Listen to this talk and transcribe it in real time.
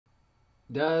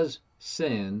Does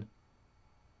sin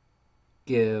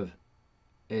give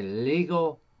a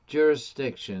legal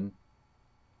jurisdiction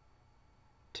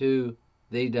to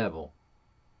the devil?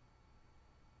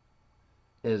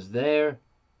 Is there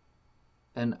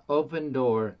an open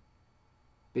door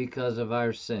because of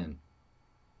our sin?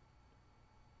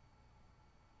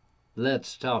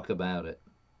 Let's talk about it.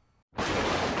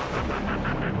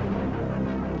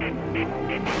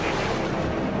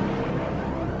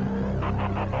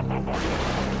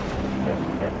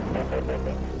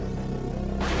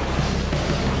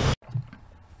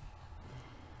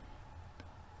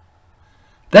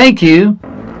 Thank you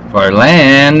for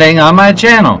landing on my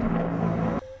channel.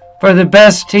 For the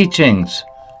best teachings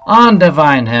on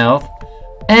divine health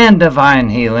and divine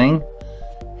healing,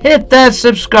 hit that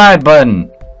subscribe button.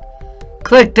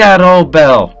 Click that old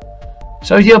bell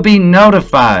so you'll be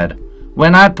notified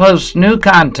when I post new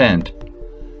content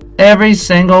every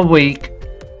single week,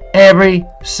 every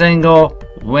single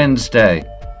Wednesday.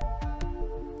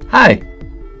 Hi,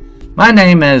 my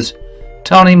name is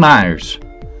Tony Myers.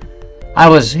 I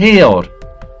was healed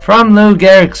from Lou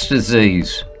Gehrig's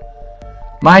disease.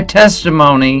 My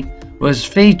testimony was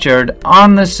featured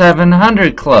on the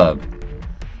 700 Club.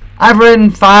 I've written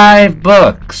 5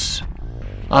 books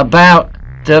about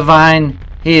divine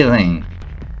healing,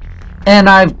 and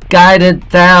I've guided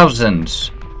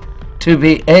thousands to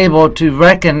be able to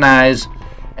recognize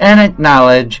and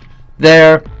acknowledge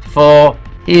their full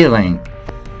healing.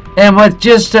 And with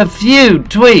just a few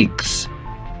tweaks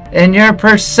in your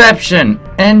perception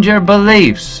and your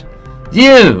beliefs,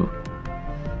 you,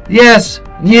 yes,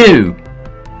 you,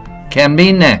 can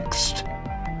be next.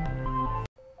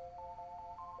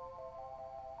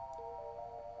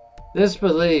 This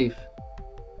belief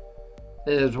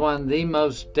is one of the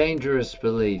most dangerous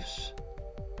beliefs,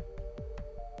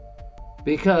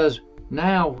 because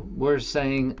now we're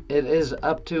saying it is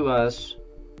up to us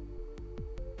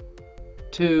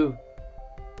to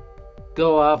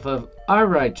go off of our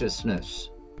righteousness,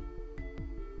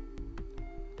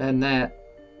 and that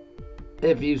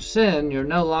if you sin, you're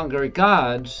no longer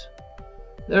God's,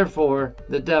 therefore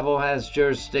the devil has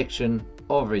jurisdiction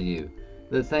over you.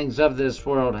 The things of this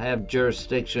world have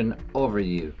jurisdiction over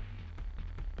you.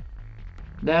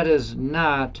 That is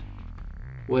not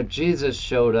what Jesus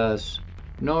showed us,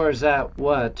 nor is that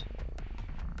what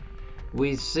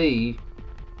we see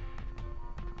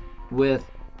with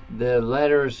the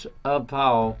letters of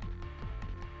Paul.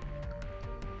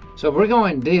 So we're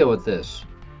going to deal with this.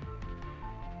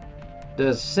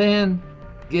 Does sin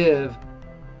give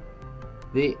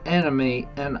the enemy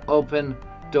an open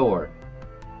door?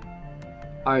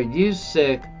 Are you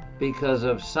sick because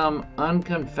of some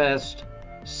unconfessed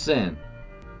sin?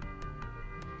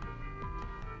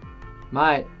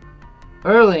 My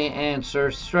early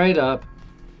answer straight up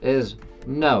is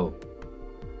no.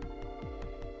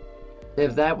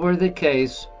 If that were the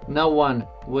case, no one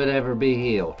would ever be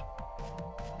healed.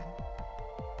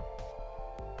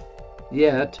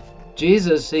 Yet,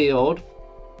 Jesus healed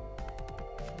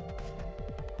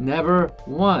never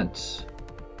once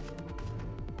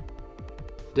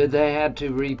did they have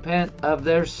to repent of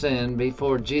their sin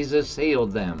before Jesus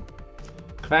healed them.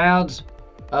 Crowds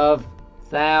of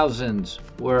thousands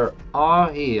were all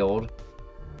healed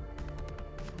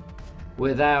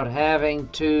without having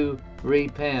to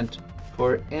repent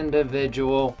for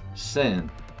individual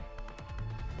sin.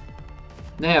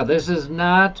 Now, this is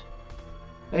not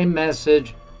a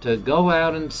message to go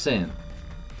out and sin.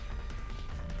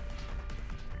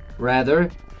 Rather,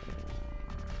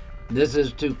 this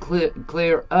is to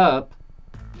clear up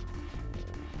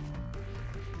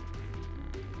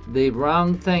the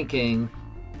wrong thinking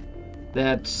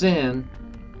that sin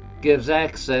gives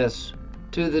access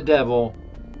to the devil,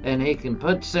 and he can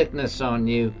put sickness on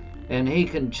you, and he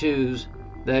can choose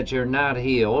that you're not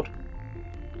healed,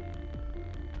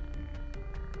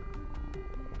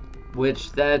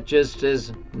 which that just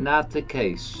is not the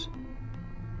case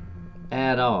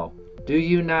at all. Do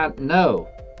you not know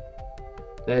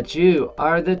that you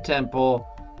are the temple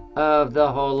of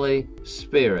the Holy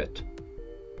Spirit?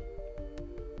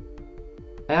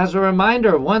 As a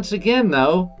reminder, once again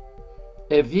though,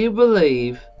 if you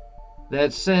believe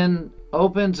that sin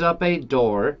opens up a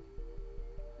door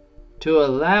to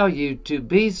allow you to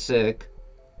be sick,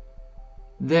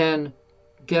 then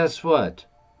guess what?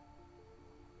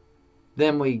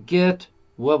 Then we get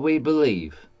what we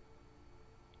believe,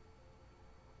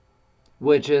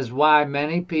 which is why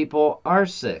many people are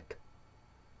sick,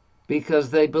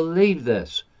 because they believe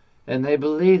this, and they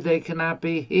believe they cannot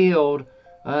be healed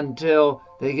until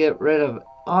they get rid of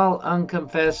all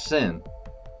unconfessed sin.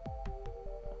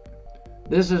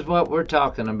 This is what we're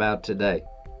talking about today.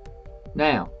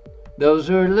 Now, those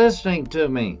who are listening to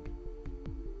me,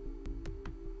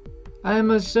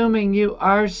 I'm assuming you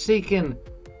are seeking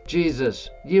Jesus.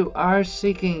 You are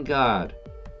seeking God.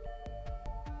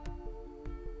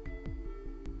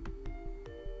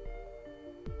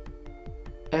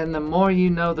 And the more you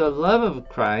know the love of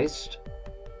Christ,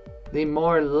 the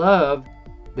more love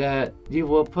that you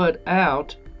will put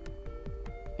out,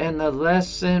 and the less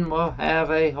sin will have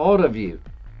a hold of you.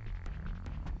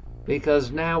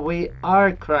 Because now we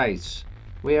are Christ.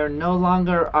 We are no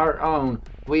longer our own.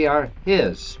 We are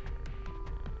His.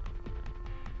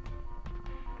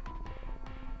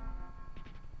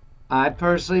 I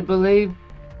personally believe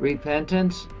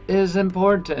repentance is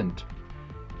important.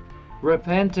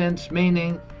 Repentance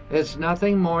meaning it's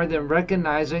nothing more than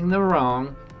recognizing the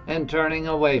wrong and turning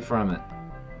away from it.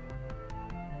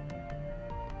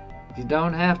 You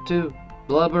don't have to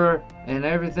blubber and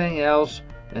everything else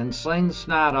and sling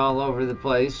snot all over the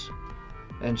place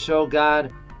and show God,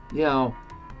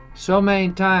 so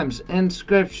many times in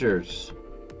scriptures.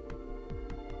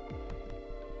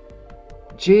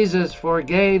 Jesus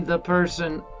forgave the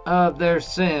person of their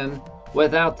sin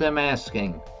without them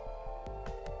asking.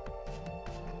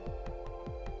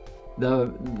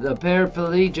 The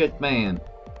paraplegic man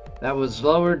that was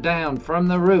lowered down from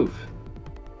the roof.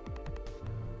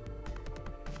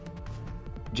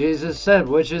 Jesus said,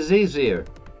 which is easier?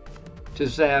 To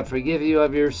say, I forgive you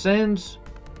of your sins,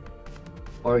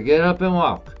 or get up and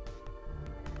walk?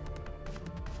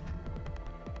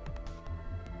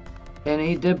 And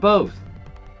He did both.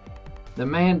 The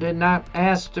man did not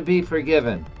ask to be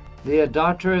forgiven. The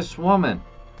adulterous woman,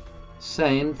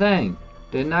 same thing,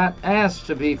 did not ask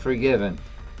to be forgiven.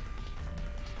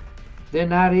 Did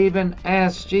not even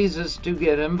ask Jesus to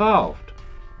get involved.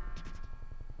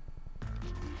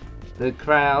 The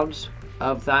crowds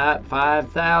of that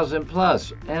 5,000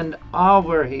 plus, and all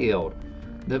were healed.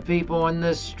 The people in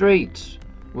the streets,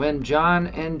 when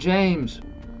when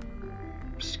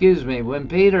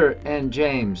Peter and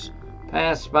James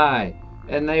passed by,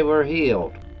 and they were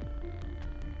healed.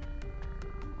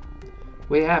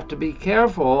 We have to be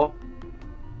careful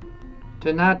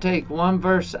to not take one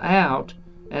verse out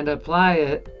and apply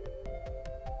it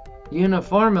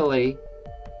uniformly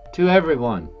to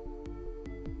everyone.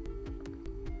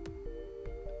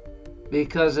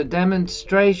 Because a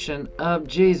demonstration of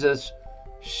Jesus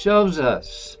shows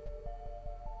us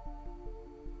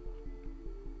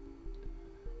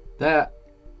that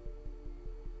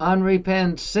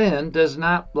unrepentant sin does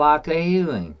not block a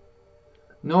healing,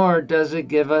 nor does it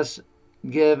give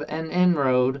an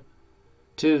inroad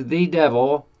to the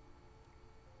devil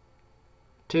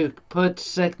to put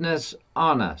sickness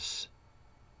on us.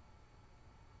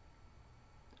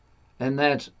 And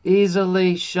that's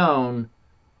easily shown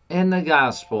in the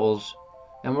Gospels,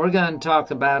 and we're going to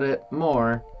talk about it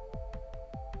more.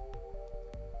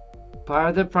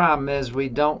 Part of the problem is we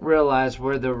don't realize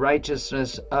we're the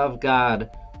righteousness of God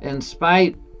in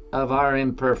spite of our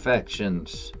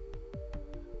imperfections.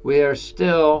 We are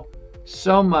still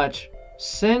so much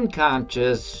sin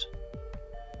conscious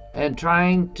and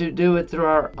trying to do it through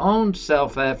our own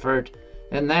self-effort,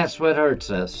 and that's what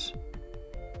hurts us.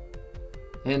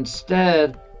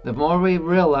 Instead, the more we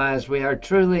realize we are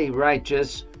truly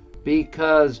righteous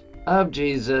because of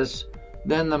Jesus,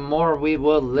 then the more we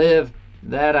will live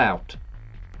that out.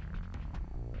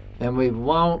 And we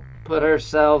won't put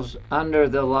ourselves under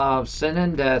the law of sin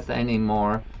and death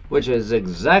anymore, which is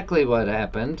exactly what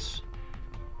happens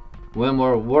when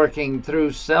we're working through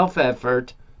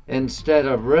self-effort instead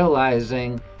of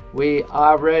realizing we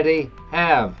already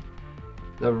have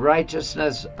the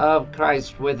righteousness of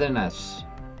Christ within us.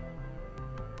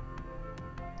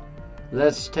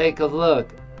 Let's take a look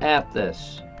at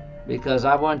this, because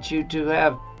I want you to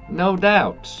have no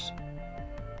doubts.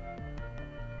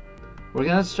 We're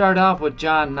going to start off with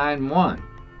John 9:1.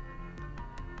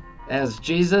 As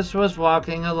Jesus was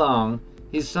walking along,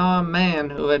 he saw a man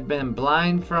who had been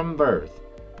blind from birth.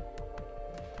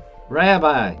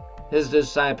 Rabbi, his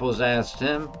disciples asked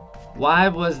him, why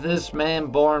was this man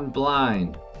born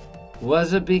blind?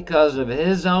 Was it because of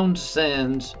his own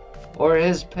sins or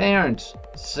his parents'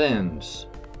 sins?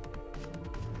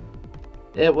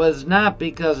 It was not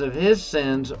because of his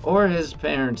sins or his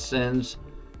parents' sins,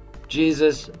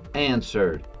 Jesus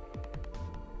answered.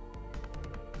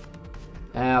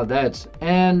 Now that's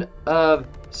end of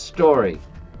story.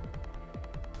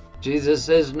 Jesus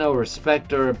is no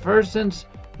respecter of persons.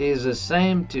 He is the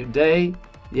same today,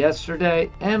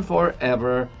 yesterday, and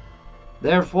forever.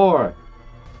 Therefore,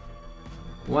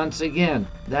 once again,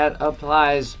 that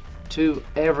applies to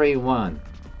everyone.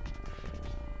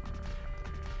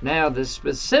 Now, the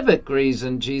specific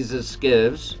reason Jesus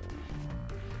gives,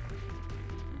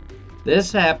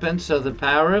 this happened so the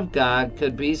power of God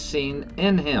could be seen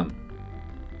in him.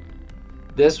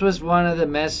 This was one of the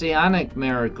messianic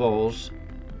miracles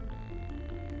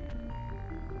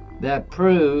that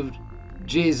proved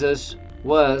Jesus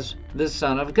was the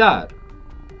Son of God.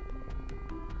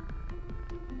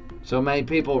 So many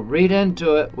people read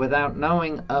into it without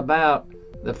knowing about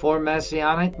the 4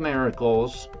 messianic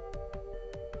miracles.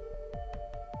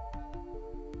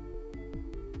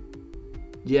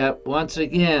 Yet, once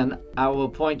again, I will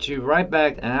point you right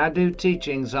back, and I do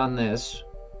teachings on this.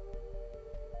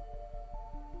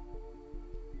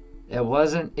 It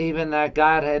wasn't even that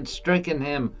God had stricken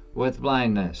him with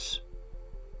blindness,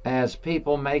 as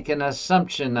people make an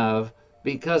assumption of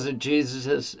because of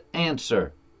Jesus'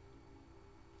 answer.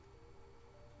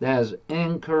 That is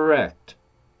incorrect.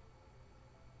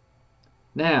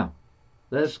 Now,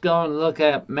 let's go and look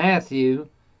at Matthew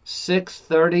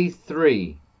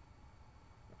 6:33.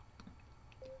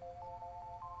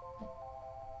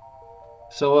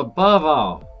 So above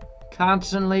all,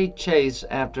 constantly chase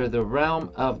after the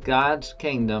realm of God's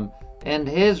kingdom and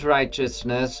his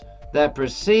righteousness that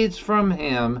proceeds from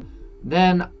him,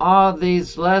 then all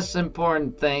these less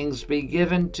important things be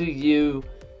given to you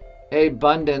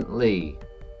abundantly.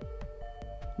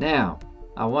 Now,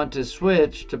 I want to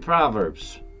switch to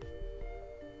Proverbs.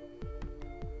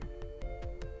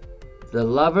 The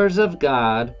lovers of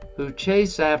God who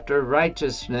chase after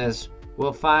righteousness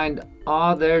will find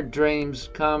all their dreams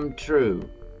come true.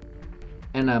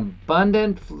 An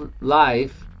abundant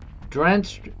life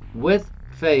drenched with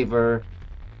favor,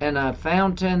 and a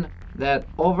fountain that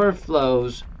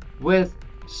overflows with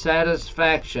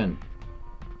satisfaction.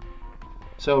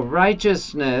 So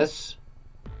righteousness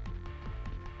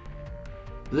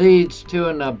leads to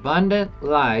an abundant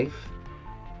life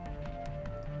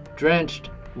drenched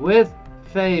with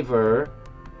favor,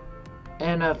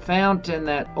 and a fountain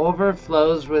that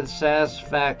overflows with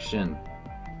satisfaction.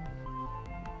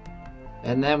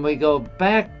 And then we go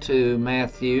back to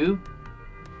Matthew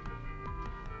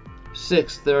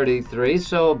 6:33.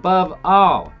 So above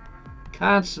all,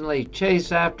 constantly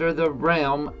chase after the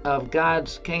realm of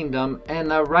God's kingdom and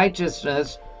the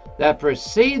righteousness that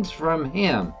proceeds from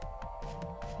him.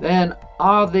 Then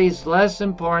all these less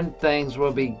important things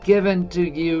will be given to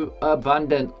you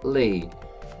abundantly.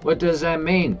 What does that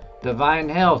mean? Divine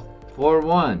health, for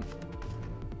one.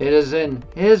 It is in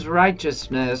his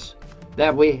righteousness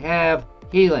that we have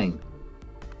healing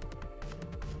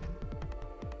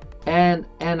and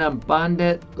an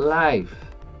abundant life,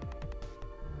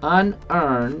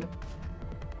 unearned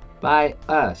by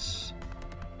us.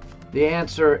 The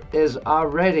answer is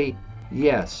already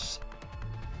yes.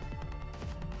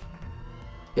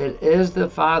 It is the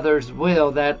Father's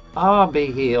will that all be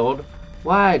healed.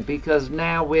 Why? Because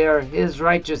now we are his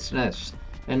righteousness,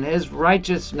 and his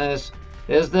righteousness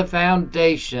is the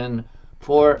foundation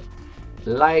for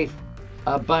life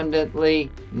abundantly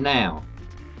now.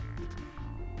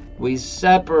 We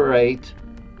separate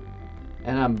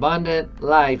an abundant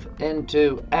life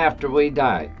into after we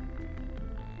die.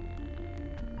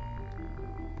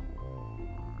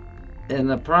 In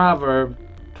the proverb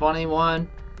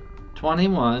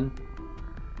 21:21,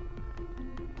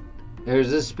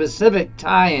 there's a specific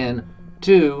tie-in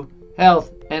to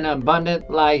health and abundant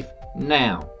life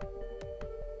now.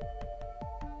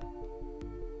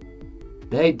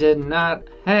 They did not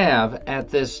have at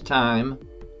this time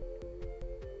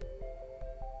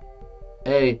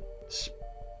a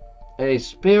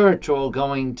spiritual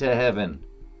going to heaven.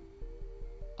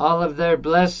 All of their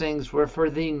blessings were for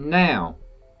the now.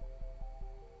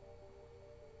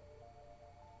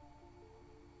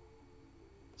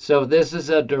 So this is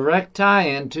a direct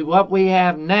tie-in to what we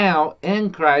have now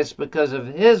in Christ because of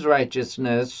his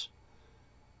righteousness.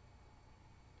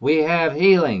 We have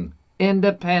healing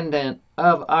independent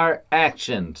of our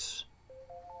actions.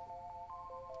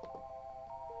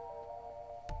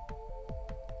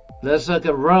 Let's look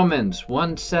at Romans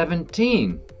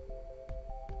 1:17.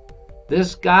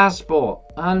 This gospel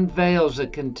unveils a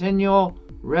continual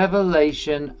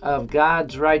revelation of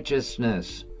God's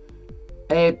righteousness,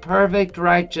 a perfect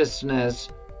righteousness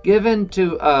given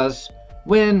to us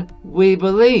when we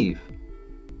believe.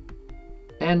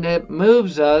 And it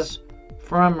moves us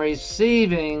from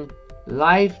receiving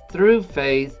life through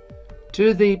faith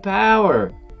to the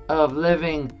power of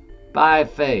living by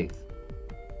faith.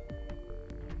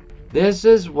 This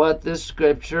is what the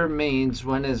scripture means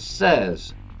when it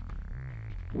says,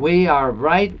 we are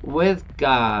right with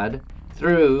God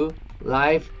through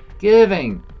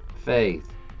life-giving faith.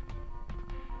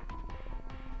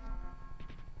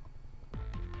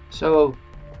 So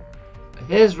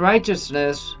his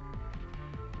righteousness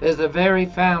is the very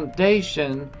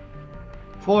foundation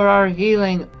for our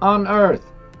healing on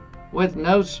earth, with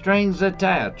no strings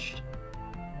attached.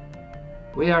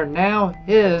 We are now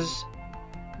his,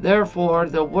 therefore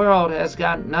the world has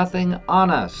got nothing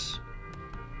on us.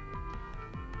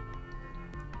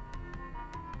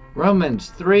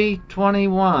 Romans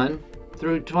 3:21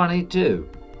 through 22.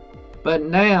 But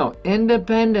now,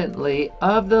 independently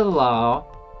of the law,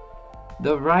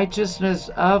 the righteousness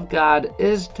of God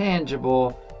is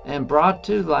tangible and brought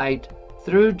to light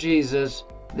through Jesus,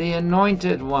 the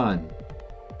Anointed One.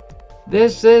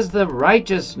 This is the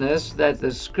righteousness that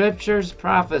the Scriptures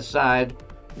prophesied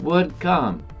would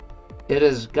come. It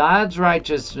is God's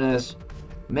righteousness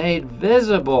made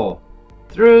visible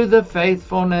through the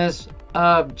faithfulness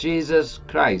of Jesus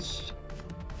Christ.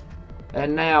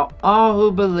 And now all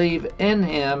who believe in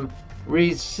him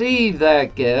receive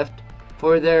that gift,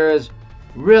 for there is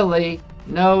really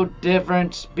no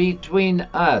difference between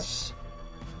us.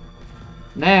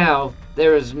 Now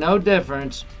there is no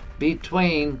difference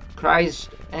between Christ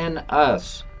and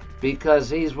us, because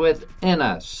he's within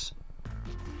us.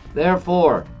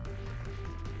 Therefore,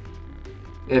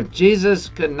 if Jesus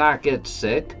could not get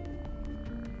sick,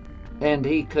 and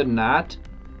he could not,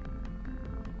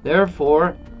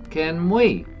 therefore can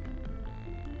we.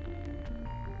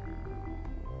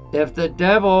 If the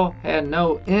devil had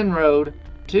no inroad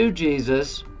to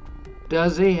Jesus,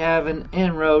 does he have an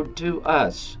inroad to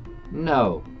us?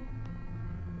 No.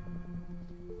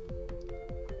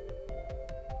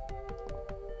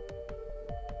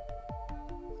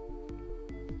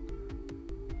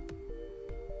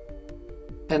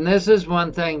 And this is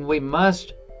one thing we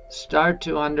must start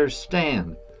to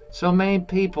understand. So many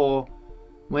people,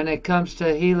 when it comes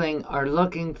to healing, are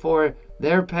looking for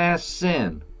their past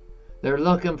sin. They're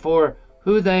looking for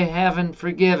who they haven't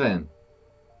forgiven.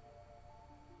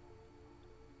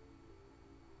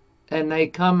 And they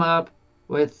come up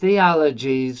with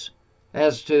theologies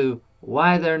as to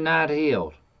why they're not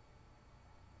healed,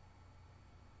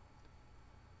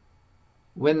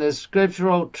 when the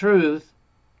scriptural truth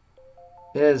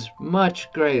is much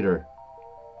greater.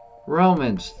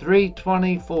 Romans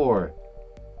 3:24.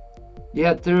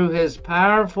 Yet through his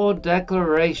powerful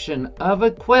declaration of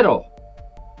acquittal,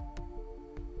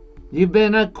 you've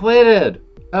been acquitted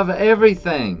of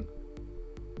everything.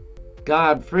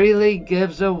 God freely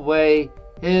gives away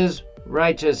his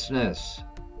righteousness.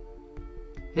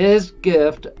 His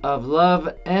gift of love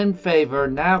and favor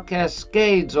now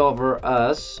cascades over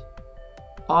us,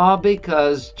 all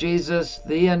because Jesus,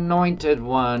 the Anointed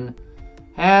One,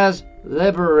 has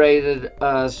liberated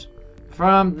us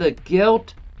from the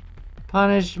guilt,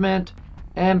 punishment,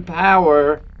 and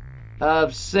power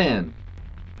of sin.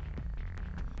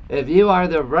 If you are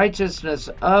the righteousness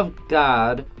of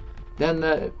God, then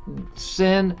the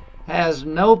sin has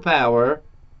no power.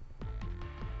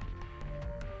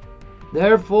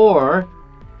 Therefore,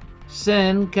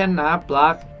 sin cannot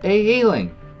block a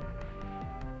healing.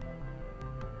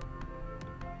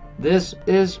 This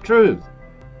is truth.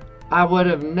 I would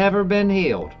have never been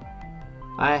healed.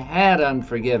 I had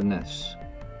unforgiveness.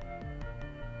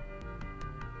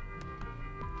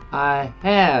 I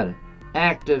had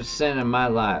active sin in my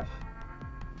life.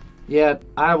 Yet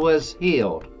I was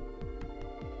healed.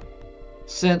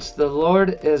 Since the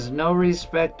Lord is no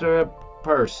respecter of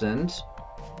persons,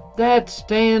 that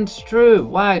stands true.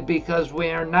 Why? Because we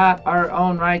are not our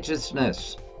own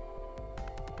righteousness.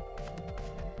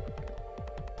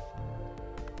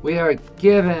 We are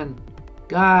given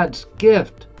God's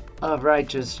gift of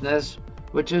righteousness,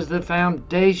 which is the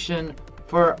foundation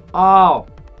for all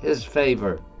his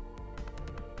favor.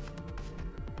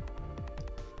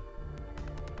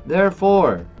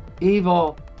 Therefore,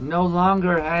 evil no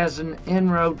longer has an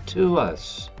inroad to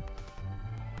us.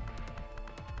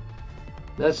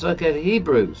 Let's look at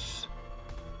Hebrews.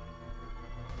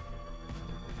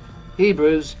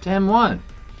 Hebrews 10:1.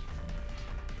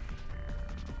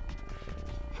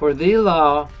 For the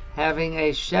law, having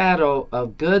a shadow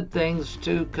of good things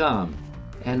to come,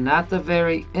 and not the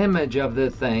very image of the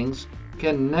things,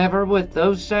 can never with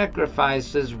those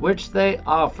sacrifices which they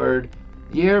offered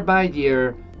year by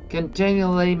year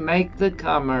continually make the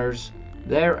comers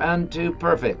thereunto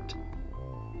perfect.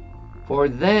 For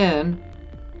then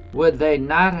would they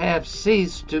not have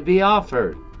ceased to be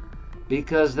offered,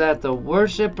 because that the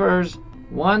worshippers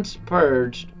once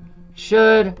purged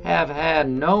should have had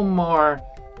no more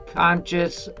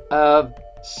conscience of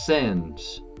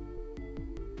sins.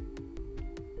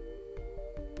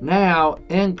 Now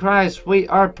in Christ we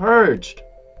are purged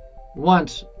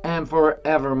once and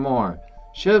forevermore.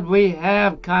 Should we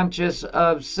have conscience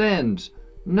of sins?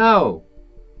 No.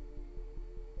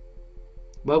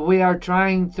 But we are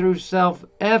trying through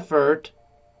self-effort.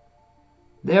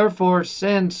 Therefore,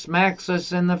 sin smacks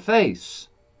us in the face.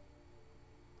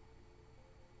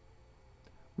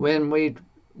 When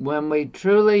we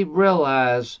truly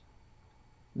realize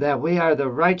that we are the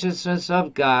righteousness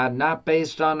of God, not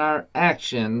based on our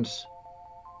actions,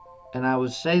 and I will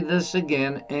say this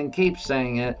again and keep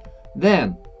saying it,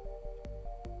 then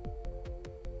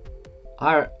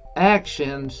our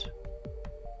actions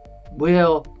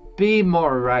will be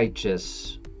more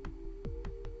righteous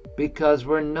because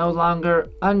we're no longer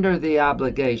under the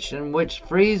obligation, which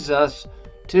frees us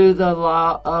to the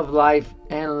law of life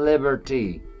and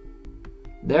liberty.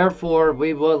 Therefore,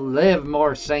 we will live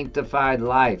more sanctified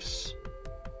lives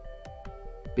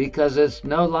because it's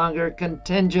no longer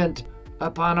contingent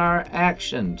upon our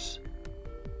actions.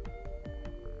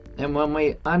 And when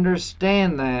we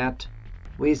understand that,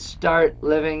 we start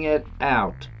living it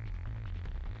out.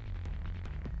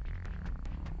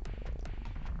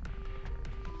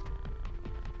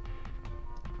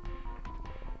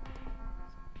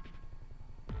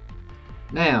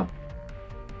 Now,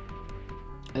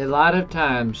 a lot of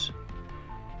times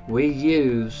we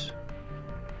use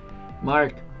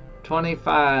Mark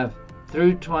 25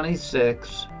 through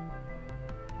 26,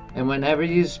 and whenever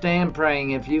you stand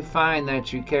praying, if you find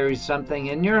that you carry something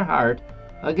in your heart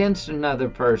against another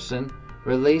person,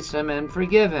 release him and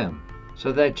forgive him,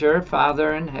 so that your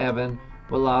Father in heaven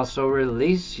will also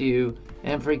release you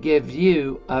and forgive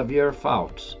you of your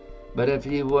faults. But if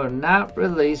you will not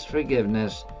release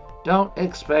forgiveness, don't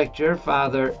expect your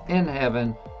Father in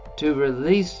heaven to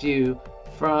release you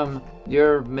from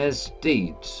your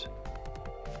misdeeds.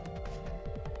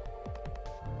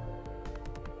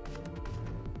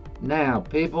 Now,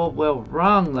 people will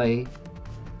wrongly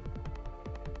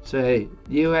say,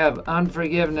 you have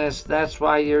unforgiveness, that's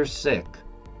why you're sick.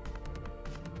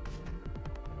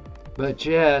 But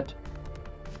yet,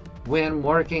 when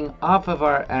working off of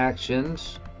our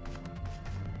actions,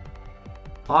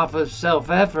 off of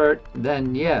self-effort,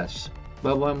 then yes.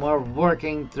 But when we're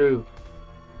working through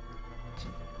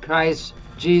Christ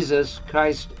Jesus,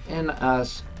 Christ in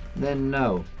us, then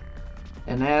no.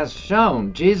 And as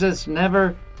shown, Jesus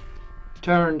never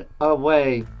turned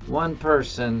away one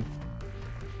person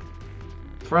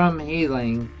from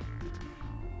healing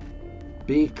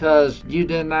because you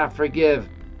did not forgive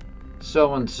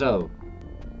so-and-so.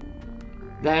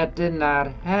 That did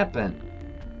not happen.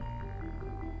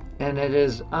 And it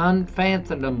is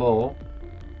unfathomable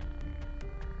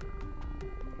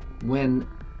when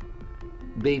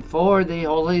before the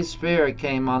Holy Spirit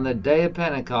came on the day of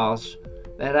Pentecost,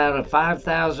 that out of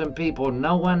 5,000 people,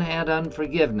 no one had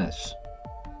unforgiveness.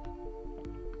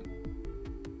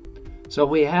 So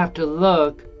we have to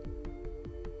look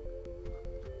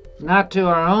not to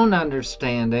our own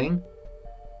understanding,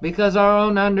 because our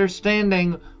own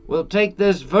understanding will take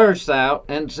this verse out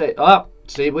and say, oh,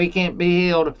 see, we can't be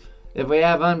healed if we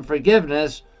have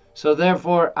unforgiveness, so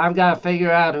therefore I've got to figure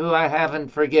out who I haven't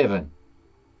forgiven.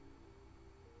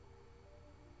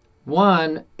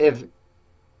 One, if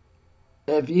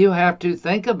you have to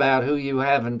think about who you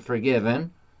haven't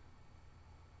forgiven,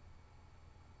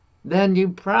 then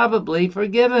you've probably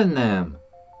forgiven them.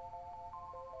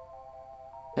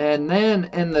 And then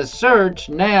in the search,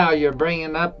 now you're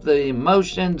bringing up the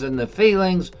emotions and the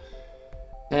feelings,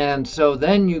 and so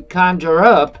then you conjure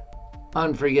up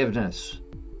unforgiveness.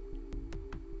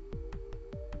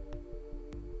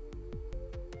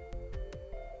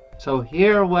 So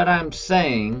hear what I'm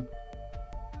saying.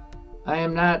 I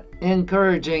am not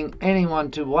encouraging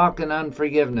anyone to walk in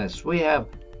unforgiveness. We have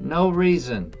no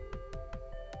reason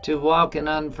to walk in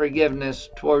unforgiveness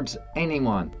towards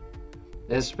anyone,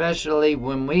 especially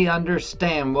when we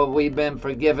understand what we've been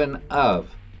forgiven of.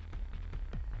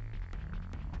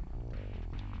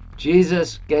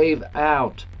 Jesus gave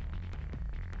out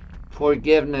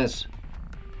forgiveness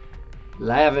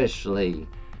lavishly.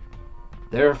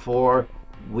 Therefore,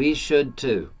 we should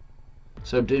too.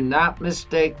 So do not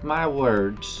mistake my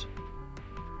words.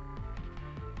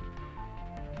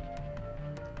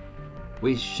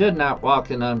 We should not walk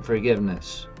in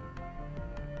unforgiveness.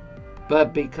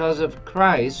 But because of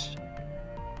Christ,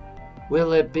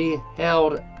 will it be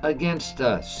held against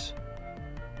us?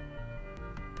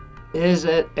 Is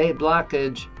it a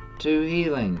blockage to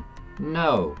healing?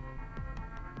 No.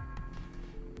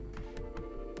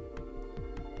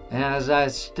 As I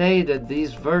stated,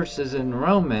 these verses in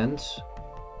Romans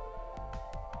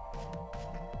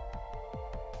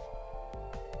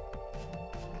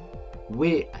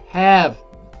we have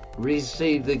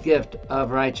received the gift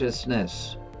of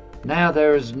righteousness Now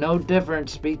there is no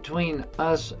difference between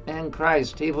us and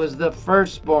Christ. He was the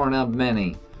firstborn of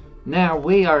many. Now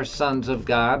we are sons of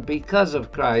God because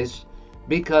of Christ,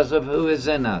 because of who is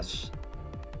in us.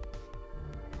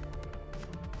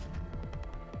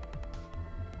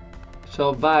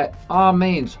 So by all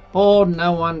means, hold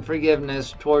no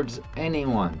unforgiveness towards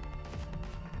anyone.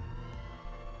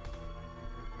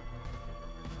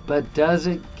 But does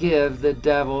it give the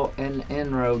devil an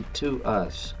inroad to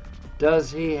us?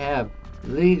 Does he have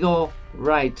legal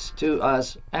rights to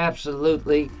us?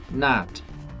 Absolutely not.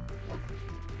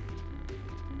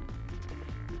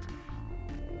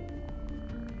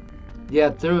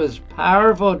 Yet through his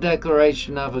powerful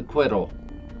declaration of acquittal,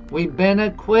 we've been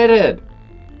acquitted.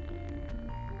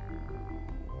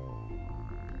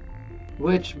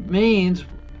 Which means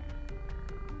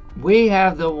we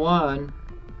have the one,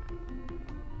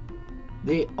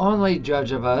 the only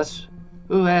judge of us,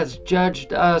 who has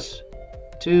judged us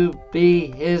to be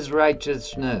his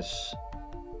righteousness.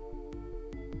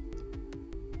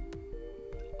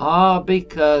 All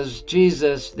because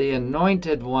Jesus, the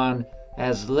Anointed One,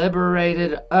 has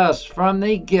liberated us from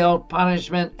the guilt,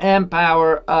 punishment, and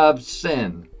power of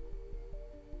sin.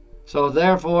 So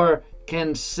therefore,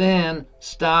 can sin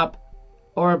stop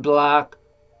or block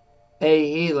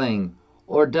a healing?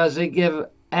 Or does it give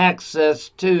access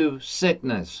to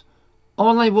sickness?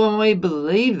 Only when we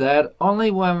believe that, only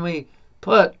when we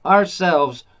put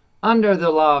ourselves under the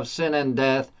law of sin and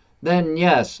death, then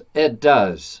yes, it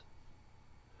does.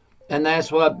 And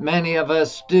that's what many of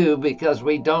us do, because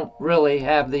we don't really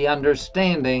have the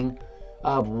understanding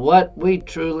of what we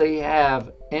truly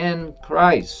have in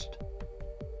Christ.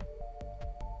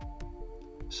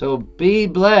 So be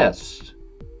blessed.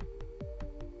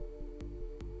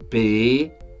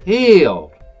 Be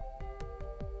healed.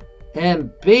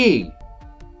 And be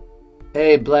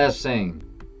a blessing.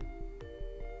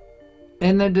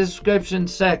 In the description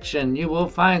section, you will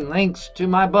find links to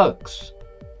my books,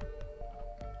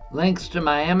 links to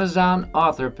my Amazon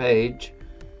author page,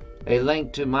 a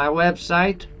link to my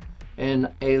website,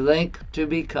 and a link to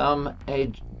become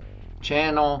a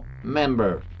channel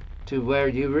member, to where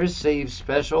you receive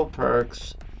special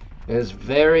perks. It's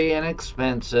very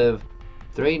inexpensive,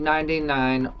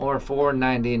 $3.99 or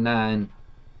 $4.99.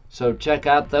 So check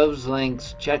out those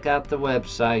links, check out the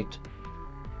website.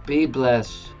 Be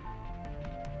blessed,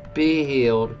 be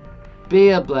healed, be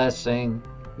a blessing.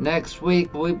 Next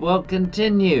week we will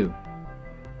continue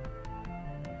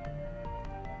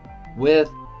with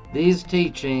these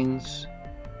teachings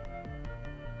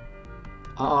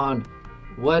on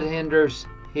what hinders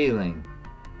healing.